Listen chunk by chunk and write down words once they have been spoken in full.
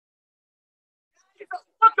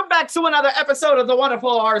Welcome back to another episode of the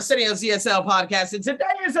wonderful Arsenio CSL podcast. And today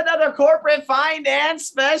is another corporate finance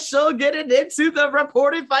special, getting into the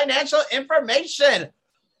reported financial information.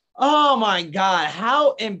 Oh my God,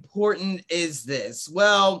 how important is this?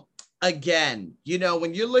 Well, again,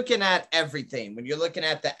 when you're looking at everything, when you're looking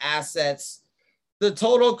at the assets, the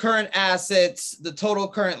total current assets, the total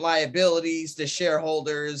current liabilities, the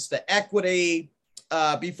shareholders, the equity,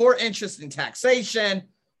 before interest and taxation,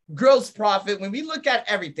 gross profit, when we look at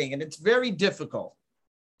everything, and it's very difficult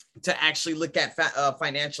to actually look at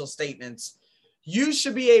financial statements, you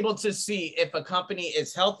should be able to see if a company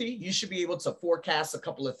is healthy. You should be able to forecast a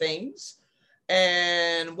couple of things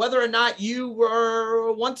and whether or not you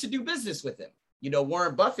want to do business with them.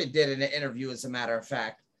 Warren Buffett did in an interview, as a matter of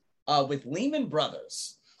fact, with Lehman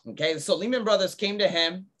Brothers. Okay, so Lehman Brothers came to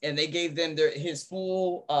him and they gave them their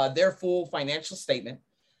full financial statement.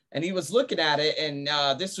 And he was looking at it, and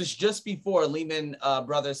this was just before Lehman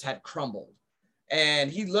Brothers had crumbled.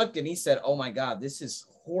 And he looked and he said, oh my God, this is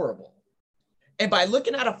horrible. And by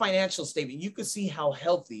looking at a financial statement, you could see how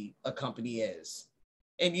healthy a company is.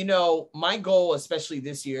 And, my goal, especially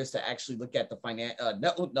this year, is to actually look at the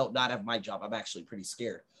not have my job. I'm actually pretty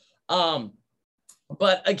scared.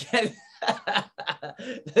 But again,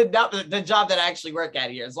 the job that I actually work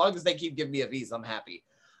at here, as long as they keep giving me a visa, I'm happy.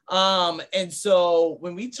 And so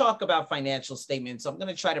when we talk about financial statements, I'm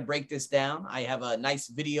going to try to break this down. I have a nice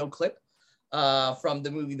video clip from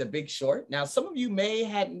the movie The Big Short. Now, some of you may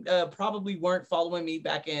had probably weren't following me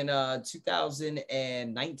back in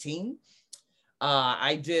 2019.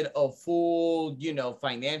 I did a full,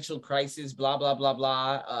 financial crisis, blah, blah, blah,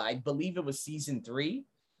 blah. I believe it was season 3.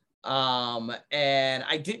 And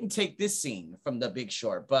I didn't take this scene from The Big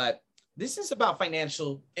Short, but this is about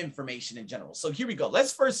financial information in general. So here we go.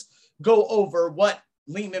 Let's first go over what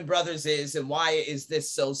Lehman Brothers is and why is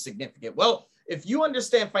this so significant. Well, if you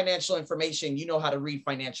understand financial information, you know how to read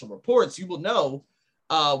financial reports, you will know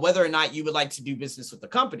whether or not you would like to do business with the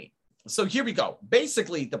company. So here we go.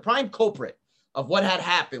 Basically, the prime culprit of what had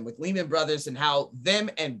happened with Lehman Brothers and how them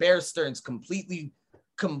and Bear Stearns completely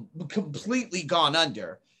gone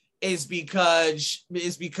under is because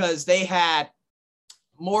they had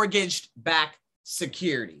mortgage-backed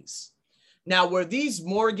securities. Now, were these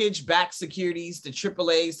mortgage-backed securities, the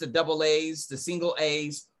AAAs, the AAs, the single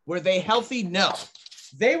A's, were they healthy? No.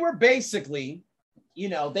 They were basically,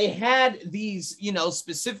 they had these,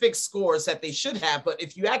 specific scores that they should have, but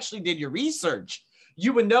if you actually did your research,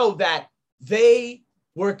 you would know that they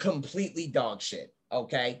were completely dog shit,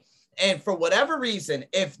 okay? And for whatever reason,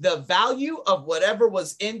 if the value of whatever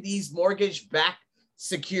was in these mortgage-backed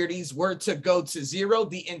securities were to go to zero,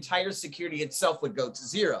 the entire security itself would go to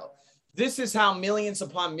zero. This is how millions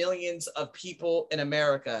upon millions of people in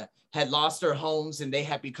America had lost their homes and they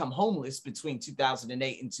had become homeless between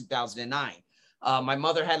 2008 and 2009. My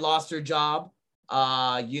mother had lost her job.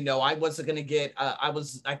 I wasn't going to get,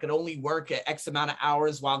 I could only work at X amount of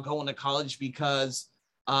hours while going to college because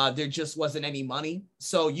there just wasn't any money.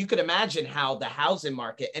 So you could imagine how the housing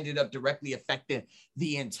market ended up directly affecting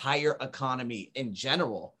the entire economy in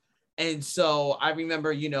general. And so I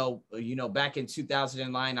remember, back in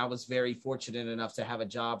 2009, I was very fortunate enough to have a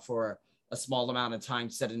job for a small amount of time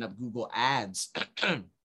setting up Google Ads. And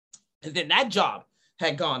then that job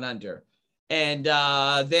had gone under. And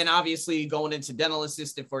then obviously going into dental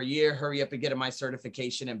assistant for a year, hurry up and get my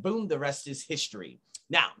certification, and boom, the rest is history.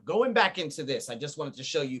 Now, going back into this, I just wanted to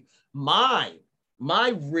show you my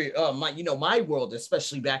world,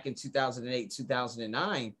 especially back in 2008,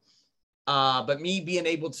 2009. But me being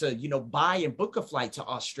able to, buy and book a flight to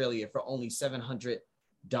Australia for only $700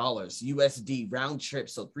 USD round trip.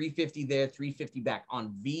 So $350 there, $350 back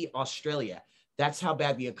on V Australia. That's how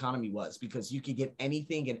bad the economy was, because you could get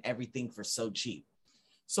anything and everything for so cheap.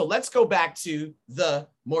 So let's go back to the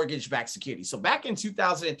mortgage-backed security. So back in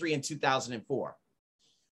 2003 and 2004,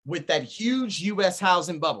 with that huge U.S.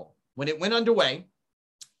 housing bubble, when it went underway,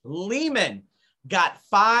 Lehman got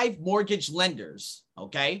 5 mortgage lenders,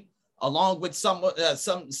 okay, along with some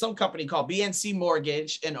company called BNC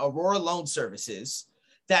Mortgage and Aurora Loan Services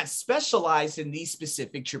that specialized in these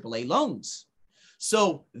specific AAA loans.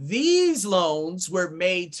 So these loans were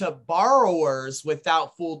made to borrowers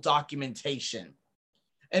without full documentation.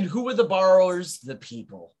 And who were the borrowers? The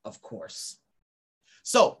people, of course.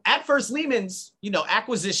 So at first, Lehman's,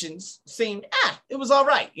 acquisitions seemed, it was all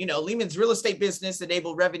right. Lehman's real estate business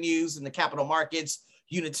enabled revenues in the capital markets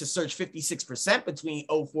unit to surge 56% between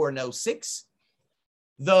 04 and 06.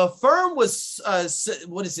 The firm was,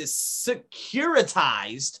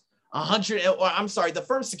 securitized the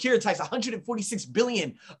firm securitized 146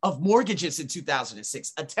 billion of mortgages in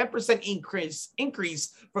 2006, a 10%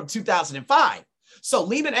 increase from 2005. So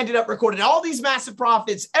Lehman ended up recording all these massive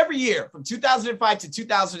profits every year from 2005 to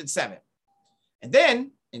 2007. And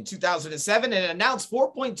then in 2007, it announced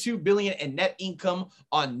 4.2 billion in net income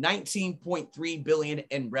on 19.3 billion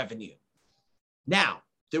in revenue. Now,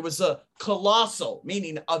 there was a colossal,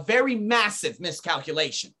 meaning a very massive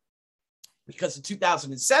miscalculation, because in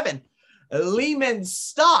 2007, Lehman's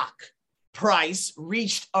stock price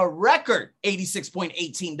reached a record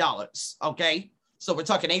 $86.18. Okay, so we're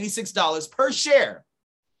talking $86 per share.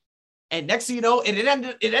 And next thing you know, it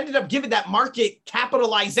ended up giving that market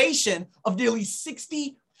capitalization of nearly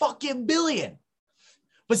 60 fucking billion.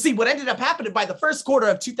 But see, what ended up happening by the first quarter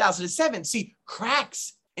of 2007,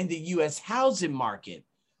 cracks in the U.S. housing market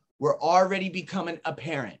were already becoming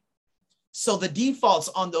apparent. So the defaults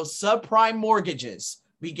on those subprime mortgages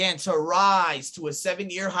began to rise to a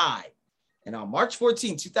 7-year high. And on March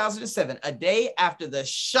 14, 2007, a day after the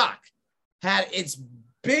shock had its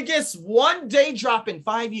biggest one-day drop in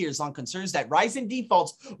 5 years on concerns that rising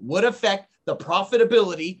defaults would affect the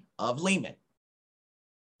profitability of Lehman.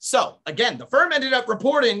 So again, the firm ended up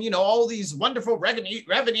reporting, all these wonderful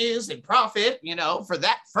revenues and profit, for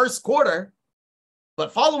that first quarter.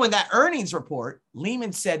 But following that earnings report,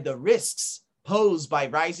 Lehman said the risks posed by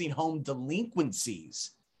rising home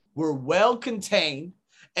delinquencies were well contained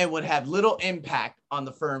and would have little impact on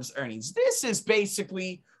the firm's earnings. This is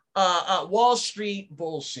basically Wall Street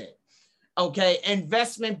bullshit. Okay,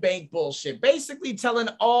 investment bank bullshit. Basically telling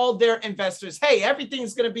all their investors, hey,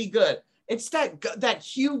 everything's going to be good. It's that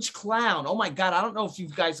huge clown. Oh my God, I don't know if you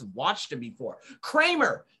guys have watched him before.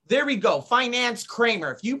 Cramer. There we go. Finance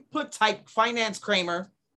Kramer. If you type Finance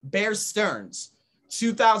Kramer, Bear Stearns,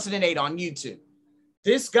 2008 on YouTube.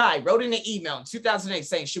 This guy wrote in an email in 2008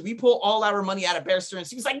 saying, should we pull all our money out of Bear Stearns?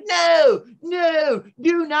 He was like, no,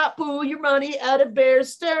 do not pull your money out of Bear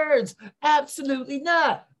Stearns. Absolutely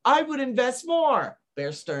not. I would invest more.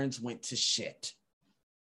 Bear Stearns went to shit.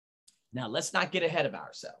 Now, let's not get ahead of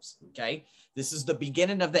ourselves, okay? This is the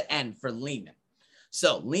beginning of the end for Lehman.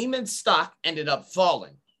 So Lehman's stock ended up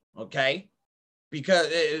falling, okay? Because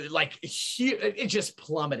it just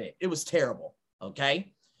plummeted. It was terrible,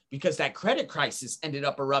 okay? Because that credit crisis ended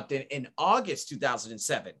up erupting in August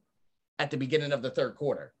 2007 at the beginning of the third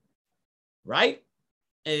quarter, right?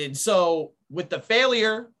 And so with the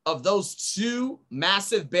failure of those two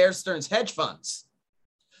massive Bear Stearns hedge funds,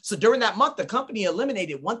 so during that month, the company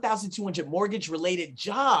eliminated 1,200 mortgage-related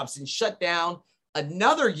jobs and shut down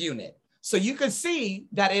another unit. So you could see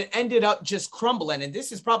that it ended up just crumbling. And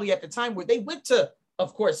this is probably at the time where they went to,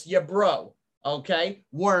 of course, your bro, okay,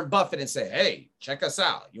 Warren Buffett, and said, hey, check us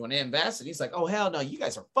out. You want to invest? And he's like, oh, hell no, you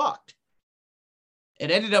guys are fucked. It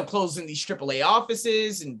ended up closing these AAA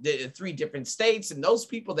offices in 3 different states. And those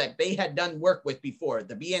people that they had done work with before,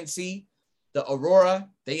 the BNC, the Aurora,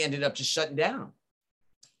 they ended up just shutting down.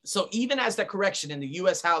 So even as the correction in the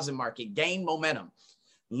U.S. housing market gained momentum,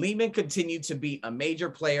 Lehman continued to be a major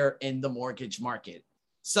player in the mortgage market.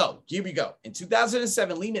 So here we go. In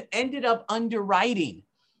 2007, Lehman ended up underwriting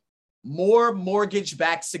more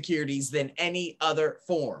mortgage-backed securities than any other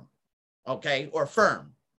form, okay, or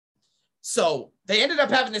firm. So they ended up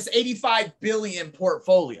having this 85 billion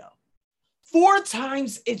portfolio, 4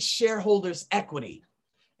 times its shareholders' equity.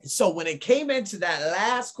 And so when it came into that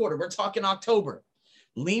last quarter, we're talking October,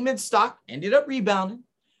 Lehman's stock ended up rebounding,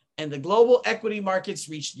 and the global equity markets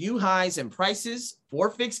reached new highs, and prices for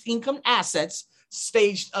fixed income assets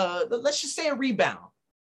staged, let's just say, a rebound.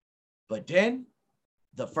 But then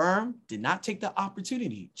the firm did not take the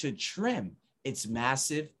opportunity to trim its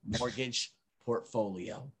massive mortgage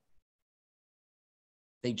portfolio.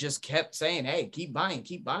 They just kept saying, hey, keep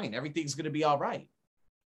buying. Everything's going to be all right.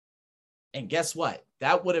 And guess what?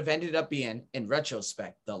 That would have ended up being, in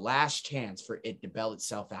retrospect, the last chance for it to bail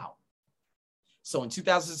itself out. So in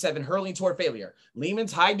 2007, hurling toward failure,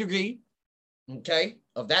 Lehman's high degree, okay,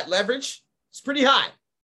 of that leverage is pretty high,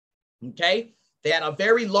 okay? They had a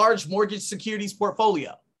very large mortgage securities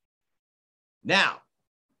portfolio. Now,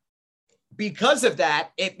 because of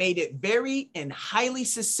that, it made it very and highly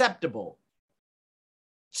susceptible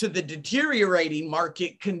to the deteriorating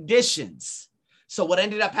market conditions. So what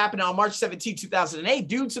ended up happening on March 17, 2008,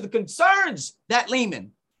 due to the concerns that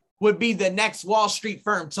Lehman would be the next Wall Street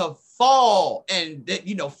firm to fall and,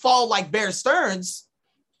 fall like Bear Stearns,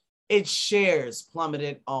 its shares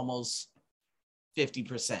plummeted almost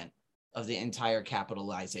 50% of the entire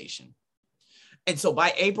capitalization. And so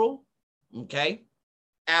by April, okay,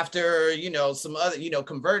 after, some other,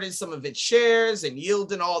 converted some of its shares and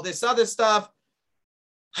yielding all this other stuff,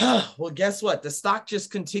 Well, guess what? The stock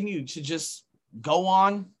just continued to just go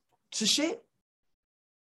on to shit.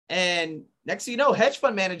 And next thing you know, hedge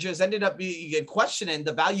fund managers ended up questioning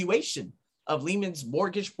the valuation of Lehman's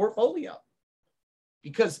mortgage portfolio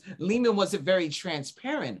because Lehman wasn't very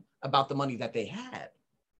transparent about the money that they had.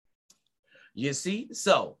 You see?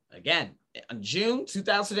 So again, in June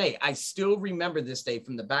 2008, I still remember this day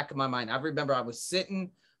from the back of my mind. I remember I was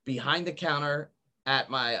sitting behind the counter at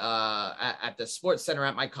my at the sports center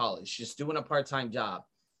at my college, just doing a part-time job.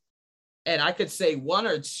 And I could say 1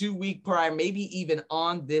 or 2 weeks prior, maybe even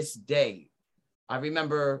on this day, I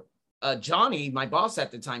remember Johnny, my boss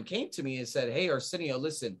at the time, came to me and said, "Hey, Arsenio,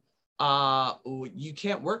 listen, you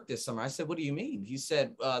can't work this summer." I said, "What do you mean?" He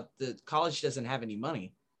said, "The college doesn't have any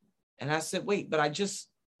money." And I said, "Wait, but I just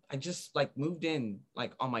like moved in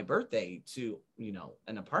like on my birthday to,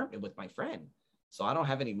 an apartment with my friend. So I don't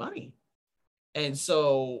have any money." And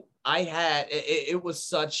so I had, it was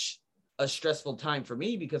such a stressful time for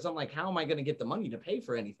me because I'm like, how am I going to get the money to pay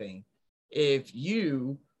for anything if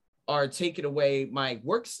you are taking away my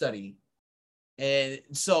work study? And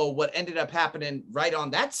so what ended up happening right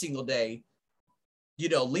on that single day,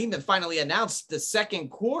 Lehman finally announced the second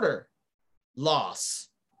quarter loss.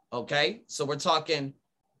 Okay. So we're talking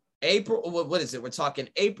April. What is it? We're talking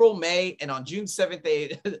April, May, and on June 7th,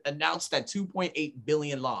 they announced that 2.8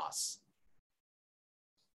 billion loss.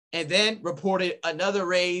 And then reported another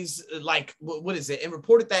raise, like, what is it? And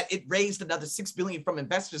reported that it raised another 6 billion from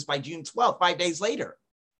investors by June 12th, 5 days later.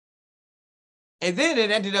 And then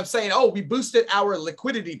it ended up saying, "Oh, we boosted our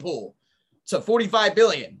liquidity pool to 45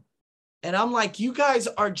 billion. And I'm like, you guys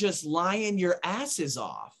are just lying your asses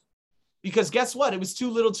off. Because guess what? It was too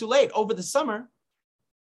little too late. Over the summer,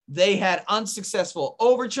 they had unsuccessful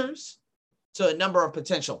overtures to a number of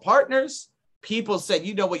potential partners. People said,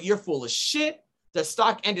 "You know what? You're full of shit." The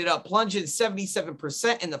stock ended up plunging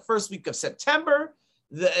 77% in the first week of September.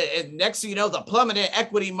 Next thing you know, the plummeted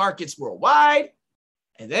equity markets worldwide.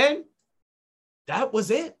 And then that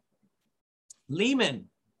was it. Lehman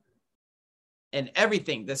and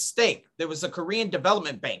everything, the stake, there was a Korean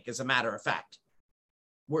Development Bank, as a matter of fact,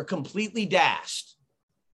 were completely dashed.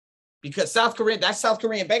 Because that South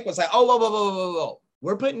Korean bank was like, "Oh, whoa.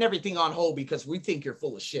 We're putting everything on hold because we think you're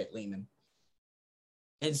full of shit, Lehman."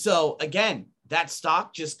 And so, again, that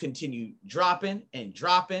stock just continued dropping and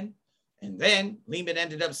dropping. And then Lehman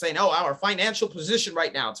ended up saying, "Oh, our financial position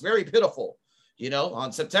right now, it's very pitiful."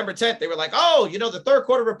 On September 10th, they were like, "Oh, the third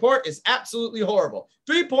quarter report is absolutely horrible.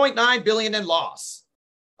 3.9 billion in loss.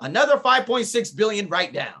 Another 5.6 billion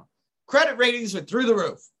write down. Credit ratings were through the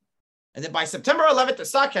roof." And then by September 11th, the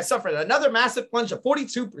stock has suffered another massive plunge of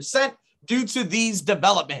 42% due to these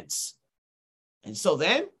developments. And so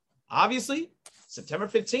then, obviously, September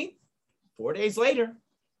 15th, 4 days later,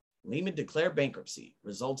 Lehman declared bankruptcy,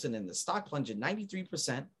 resulting in the stock plunging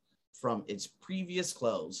 93% from its previous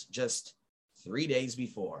close just 3 days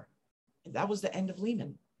before. And that was the end of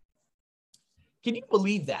Lehman. Can you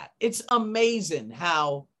believe that? It's amazing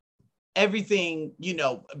how everything,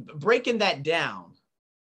 breaking that down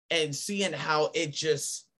and seeing how it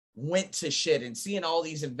just went to shit and seeing all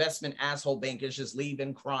these investment asshole bankers just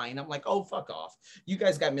leaving crying. I'm like, oh, fuck off. You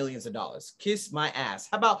guys got millions of dollars. Kiss my ass.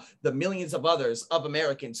 How about the millions of others of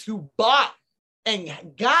Americans who bought and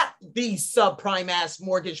got these subprime ass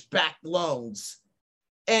mortgage-backed loans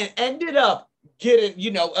and ended up getting,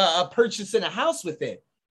 purchasing a house with it?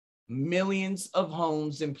 Millions of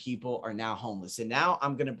homes and people are now homeless. And now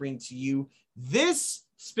I'm going to bring to you this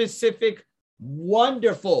specific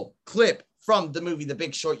wonderful clip from the movie The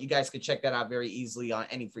Big Short. You guys can check that out very easily on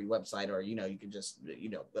any free website, or, you can just,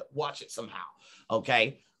 watch it somehow.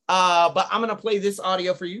 Okay. But I'm going to play this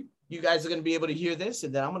audio for you. You guys are going to be able to hear this,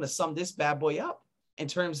 and then I'm going to sum this bad boy up in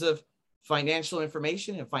terms of financial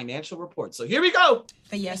information and financial reports. So here we go.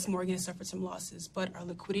 That yes, Morgan has suffered some losses, but our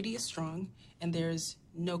liquidity is strong and there's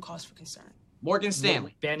no cause for concern. Morgan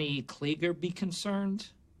Stanley. Would Benny Klieger be concerned?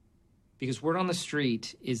 Because word on the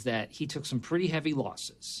street is that he took some pretty heavy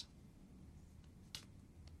losses.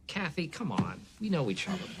 Kathy, come on. We know each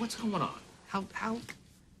other. What's going on? How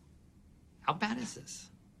bad is this?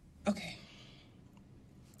 Okay.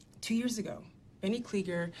 2 years ago, Benny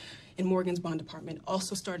Klieger in Morgan's bond department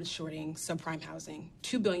also started shorting subprime housing,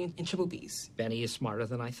 $2 billion in triple Bs. Benny is smarter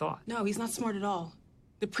than I thought. No, he's not smart at all.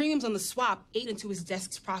 The premiums on the swap ate into his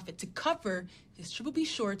desk's profit. To cover his triple B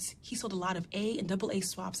shorts, he sold a lot of A and double A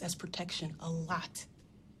swaps as protection, a lot.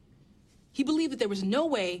 He believed that there was no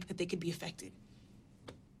way that they could be affected.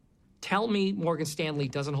 Tell me Morgan Stanley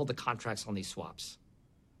doesn't hold the contracts on these swaps.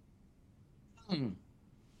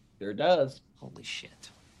 Sure does. Holy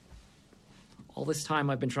shit. All this time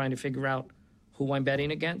I've been trying to figure out who I'm betting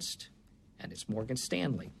against, and it's Morgan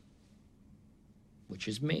Stanley, which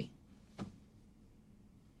is me.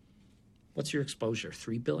 What's your exposure?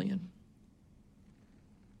 3 billion?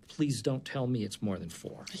 Please don't tell me it's more than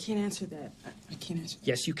 4. I can't answer that. I can't answer that.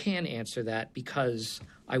 Yes, you can answer that, because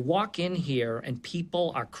I walk in here and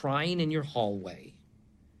people are crying in your hallway.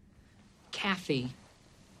 Kathy,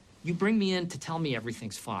 you bring me in to tell me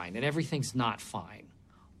everything's fine, and everything's not fine.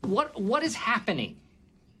 What is happening?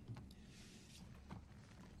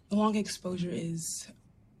 The long exposure is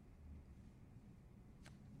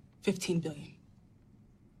 15 billion.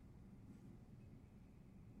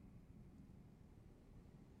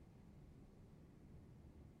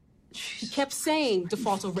 He kept saying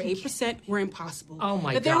defaults over 8% were impossible. Oh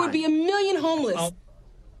my God. That there would be 1 million homeless. Oh.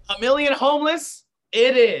 1 million homeless?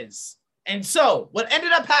 It is. And so what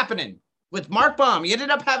ended up happening with Mark Baum, he ended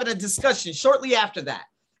up having a discussion shortly after that.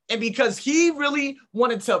 And because he really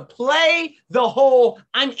wanted to play the whole,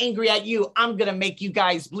 I'm angry at you, I'm going to make you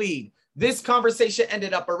guys bleed. This conversation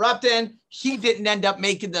ended up erupting. He didn't end up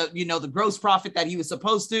making the gross profit that he was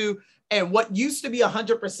supposed to. And what used to be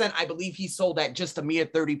 100%, I believe he sold at just a mere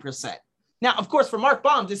 30%. Now, of course, for Mark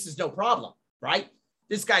Baum, this is no problem, right?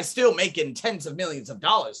 This guy's still making tens of millions of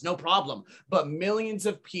dollars, no problem. But millions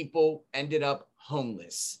of people ended up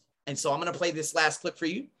homeless. And so I'm going to play this last clip for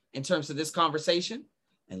you in terms of this conversation.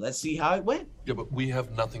 And let's see how it went. Yeah, but we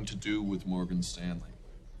have nothing to do with Morgan Stanley.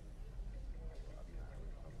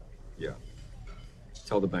 Yeah.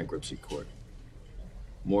 Tell the bankruptcy court.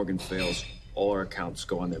 Morgan fails, all our accounts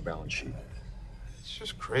go on their balance sheet. It's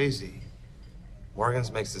just crazy.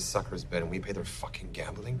 Morgan's makes the suckers bet and we pay their fucking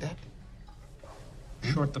gambling debt?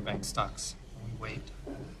 Short the bank stocks. We wait.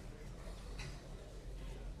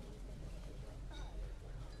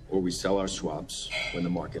 Or we sell our swaps when the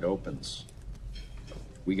market opens.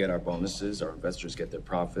 We get our bonuses, our investors get their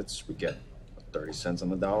profits. We get 30 cents on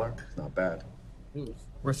the dollar. Not bad.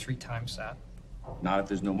 We're 3 times that. Not if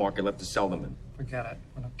there's no market left to sell them in. Forget it.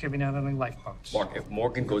 We're not giving out any lifeboats. Mark, if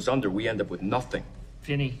Morgan goes under, we end up with nothing.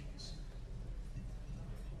 Vinny.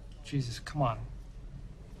 Jesus, come on.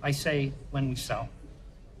 I say when we sell.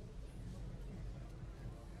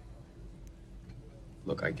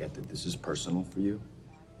 Look, I get that this is personal for you,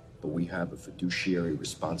 but we have a fiduciary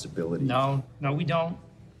responsibility. No, we don't.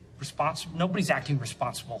 Nobody's acting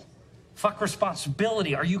responsible. Fuck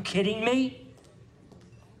responsibility. Are you kidding me?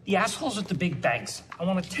 The assholes at the big banks. I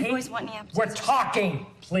want to take... You boys want any appetizers? We're talking,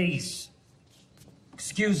 please.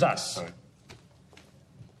 Excuse us. Sorry.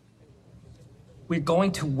 We're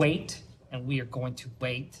going to wait, and we are going to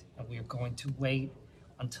wait, and we are going to wait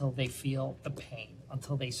until they feel the pain,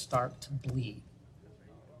 until they start to bleed.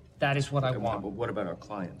 That is what I want. But what about our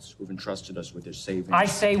clients who've entrusted us with their savings? I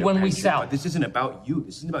say their when we pension? sell. This isn't about you.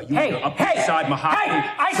 This isn't about you. Hey, You're up beside Mahogany.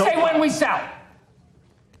 I say when we sell.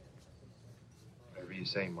 Whatever you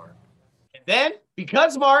say, Mark. And then,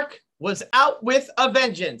 because Mark was out with a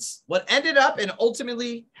vengeance, what ended up and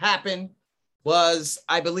ultimately happened was,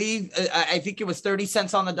 I believe, I think it was 30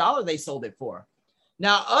 cents on the dollar they sold it for.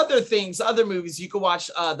 Now, other things, other movies, you could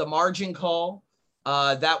watch The Margin Call.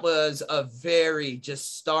 That was a very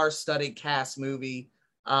just star-studded cast movie.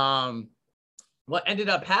 What ended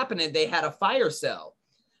up happening, they had a fire sale.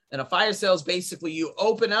 And a fire sale is basically you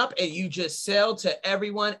open up and you just sell to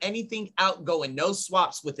everyone, anything outgoing, no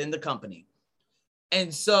swaps within the company.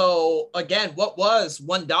 And so, again, what was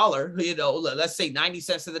 $1, let's say 90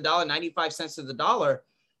 cents to the dollar, 95 cents to the dollar,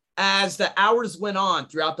 as the hours went on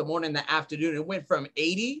throughout the morning and the afternoon, it went from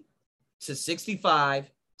 80 to 65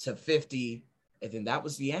 to 50. And then that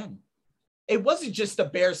was the end. It wasn't just the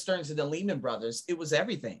Bear Stearns and the Lehman Brothers. It was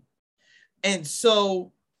everything. And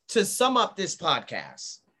so to sum up this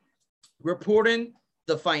podcast, reporting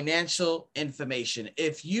the financial information.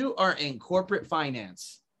 If you are in corporate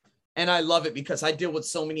finance, and I love it because I deal with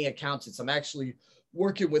so many accountants. I'm actually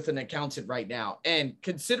working with an accountant right now. And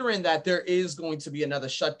considering that there is going to be another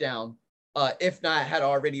shutdown, if not had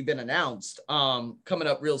already been announced, coming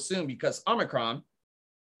up real soon because Omicron,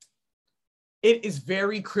 it is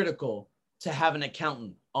very critical to have an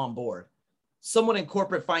accountant on board. Someone in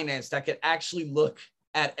corporate finance that could actually look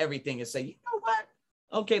at everything and say, you know what?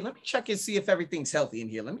 Okay, let me check and see if everything's healthy in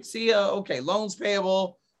here. Let me see, okay, loans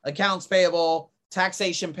payable, accounts payable,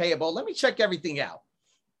 taxation payable. Let me check everything out.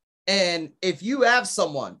 And if you have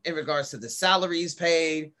someone in regards to the salaries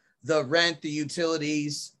paid, the rent, the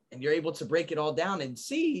utilities, and you're able to break it all down and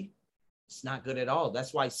see, it's not good at all.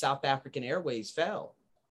 That's why South African Airways fell.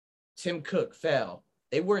 Tim Cook fell.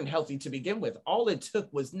 They weren't healthy to begin with. All it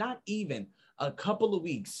took was not even a couple of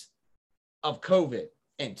weeks of COVID,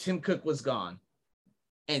 and Tim Cook was gone.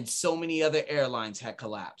 and so many other airlines had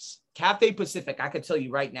collapsed. Cathay Pacific, I can tell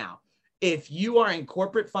you right now, if you are in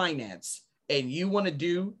corporate finance and you want to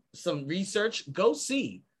do some research, go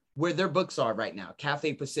see where their books are right now,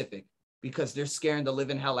 Cathay Pacific, because they're scaring the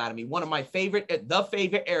living hell out of me. One of my favorite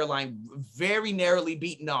airline, very narrowly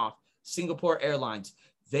beaten off, Singapore Airlines.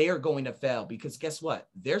 They are going to fail because guess what?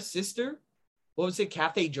 Their sister, what was it,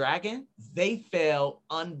 Cathay Dragon? They fail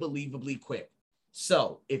unbelievably quick.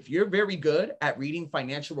 So if you're very good at reading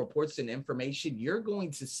financial reports and information, you're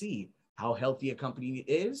going to see how healthy a company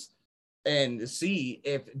is and see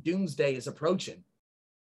if doomsday is approaching.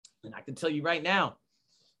 And I can tell you right now,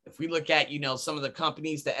 if we look at, some of the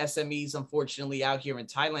companies, the SMEs, unfortunately, out here in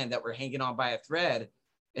Thailand that were hanging on by a thread,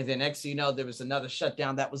 and then next thing you know, there was another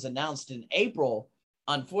shutdown that was announced in April.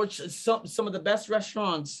 Unfortunately, some of the best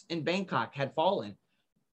restaurants in Bangkok had fallen.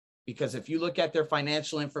 Because if you look at their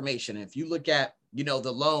financial information, if you look at,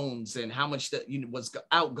 the loans and how much that was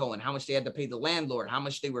outgoing, how much they had to pay the landlord, how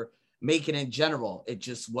much they were making in general, it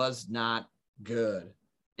just was not good.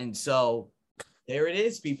 And so there it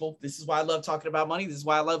is, people. This is why I love talking about money. This is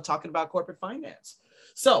why I love talking about corporate finance.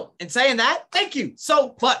 So in saying that, thank you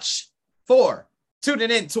so much for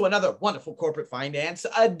tuning in to another wonderful Corporate Finance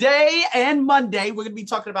a day. And Monday, we're going to be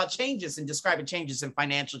talking about changes and describing changes and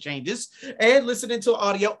financial changes and listening to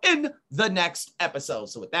audio in the next episode.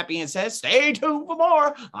 So with that being said, stay tuned for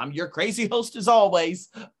more. I'm your crazy host as always.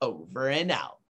 Over and out.